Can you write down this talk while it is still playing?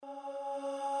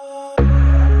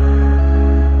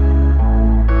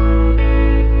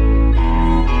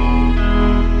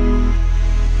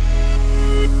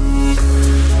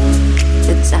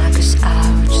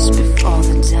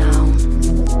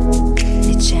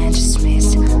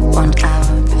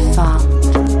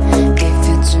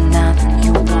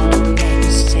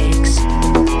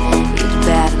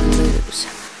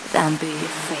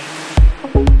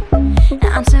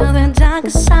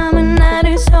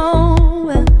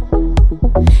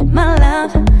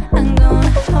love, I'm gonna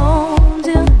hold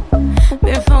you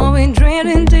before we drift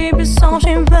in deepest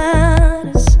ocean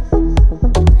waters.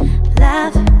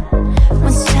 Love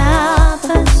won't stop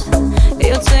us.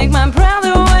 You take my breath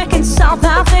away, can't stop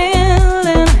that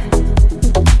feeling.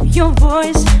 Your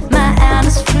voice, my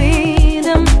endless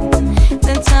freedom.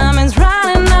 The time is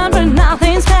running out, but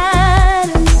nothing's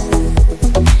past.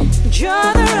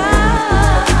 You're the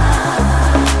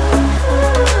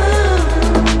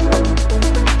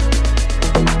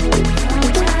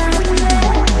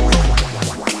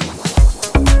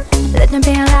let me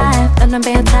be alive, let me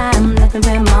be a time, let me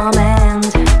be a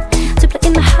moment. To play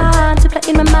in my heart, to play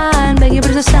in my mind, beg you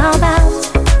put yourself out.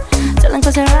 Telling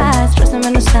close your eyes, trust me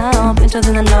when you stop into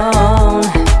the unknown.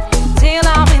 Till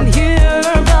I'm with you,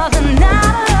 but I'm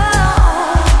not alone.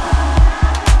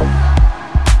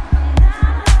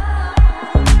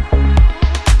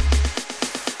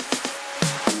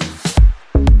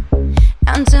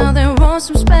 Until there was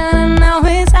some spelling now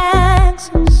his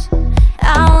accents,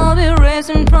 I'll be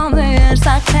racing from the edge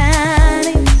like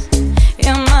pennies.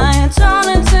 You're my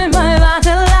eternity, my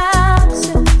vital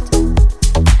accent,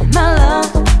 my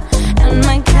love and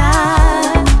my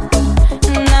God.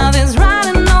 Now this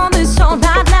riding on this all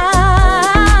right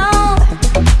now.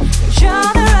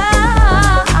 You're the right.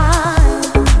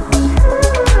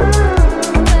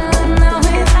 Now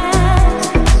his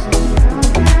accents.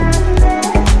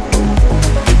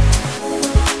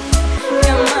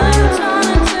 You're my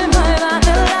eternity, my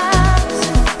vital accent.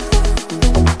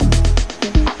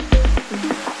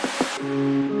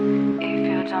 If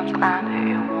you don't climb it,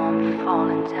 you won't be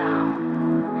falling down.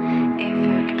 If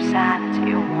you keep silent,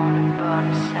 you won't burn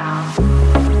us out.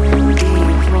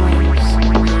 Deep voice,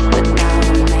 but now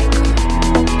we make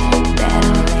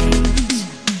better late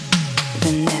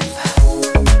than never.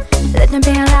 Let me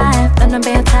be alive, let me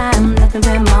be a time, let me be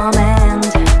a moment.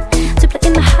 To play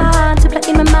in my heart, to play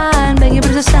in my mind, beg you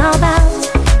put yourself out.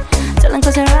 Telling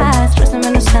close your eyes, trust me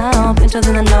when you stop into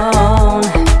the unknown.